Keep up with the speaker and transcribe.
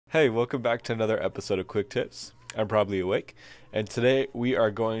Hey, welcome back to another episode of Quick Tips. I'm Probably Awake, and today we are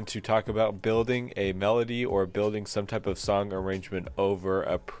going to talk about building a melody or building some type of song arrangement over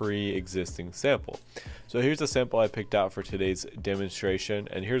a pre-existing sample. So here's a sample I picked out for today's demonstration,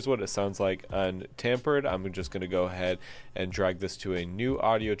 and here's what it sounds like untampered. I'm just going to go ahead and drag this to a new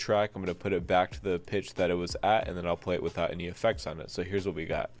audio track. I'm going to put it back to the pitch that it was at, and then I'll play it without any effects on it. So here's what we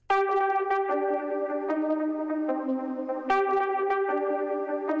got.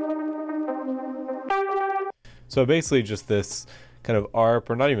 So basically just this kind of ARP,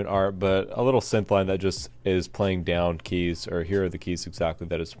 or not even ARP, but a little synth line that just is playing down keys, or here are the keys exactly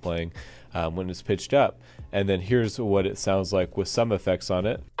that it's playing when it's pitched up. And then here's what it sounds like with some effects on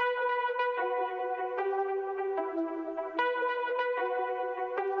it.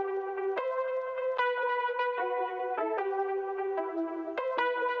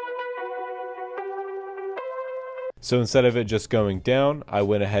 So instead of it just going down, I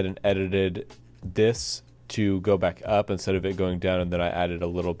went ahead and edited this to go back up instead of it going down, and then I added a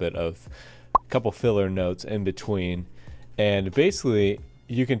little bit of a couple filler notes in between. And basically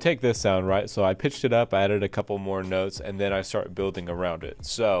you can take this sound, right? So I pitched it up, I added a couple more notes, and then I start building around it.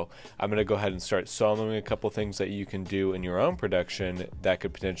 So I'm going to go ahead and start soloing a couple things that you can do in your own production that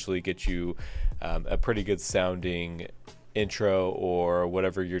could potentially get you a pretty good sounding intro or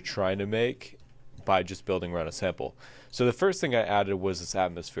whatever you're trying to make by just building around a sample. So the first thing I added was this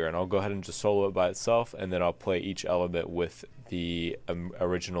atmosphere, and I'll go ahead and just solo it by itself, and then I'll play each element with the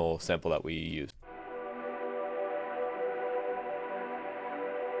original sample that we used.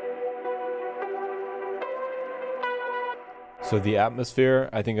 So the atmosphere,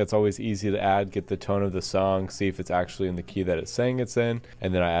 I think that's always easy to add, get the tone of the song, see if it's actually in the key that it's saying it's in,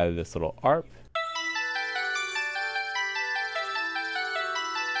 and then I added this little ARP.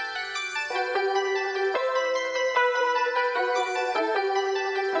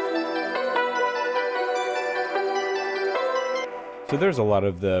 So there's a lot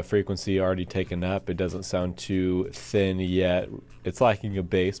of the frequency already taken up. It doesn't sound too thin yet. It's lacking a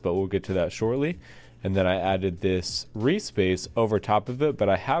bass, but we'll get to that shortly. And then I added this respace over top of it, but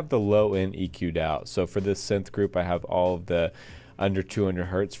I have the low end EQ'd out. So for this synth group, I have all of the under 200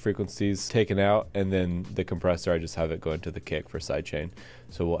 hertz frequencies taken out, and then the compressor, I just have it go into the kick for sidechain.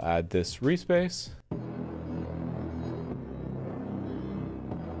 So we'll add this respace.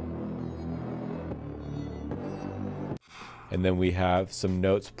 And then we have some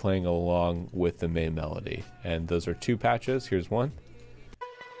notes playing along with the main melody. And those are two patches. Here's one.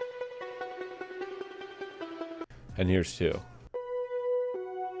 And here's two.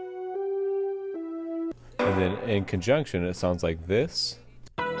 And then in conjunction, it sounds like this.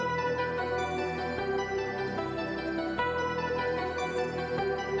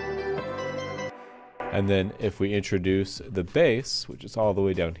 And then if we introduce the bass, which is all the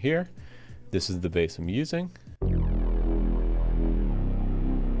way down here, this is the bass I'm using.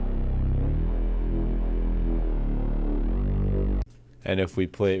 And if we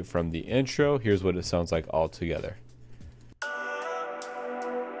play it from the intro, here's what it sounds like all together.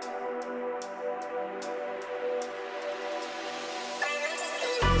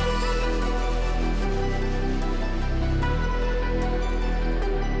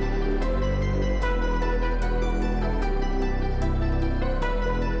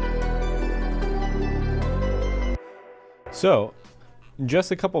 So, in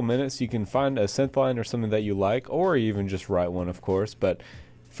just a couple minutes, you can find a synth line or something that you like, or even just write one, of course. But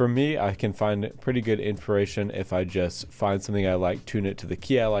for me, I can find pretty good inspiration if I just find something I like, tune it to the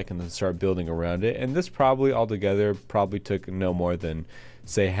key I like, and then start building around it. And this probably altogether took no more than,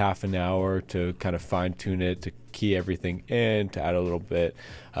 say, half an hour to kind of fine tune it, to key everything in, to add a little bit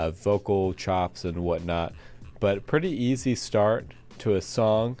of vocal chops and whatnot. But pretty easy start to a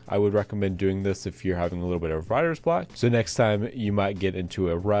song. I would recommend doing this if you're having a little bit of writer's block. So next time you might get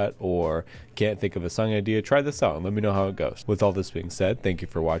into a rut or can't think of a song idea, try this out and let me know how it goes. With all this being said, thank you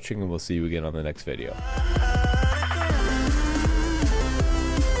for watching, and we'll see you again on the next video.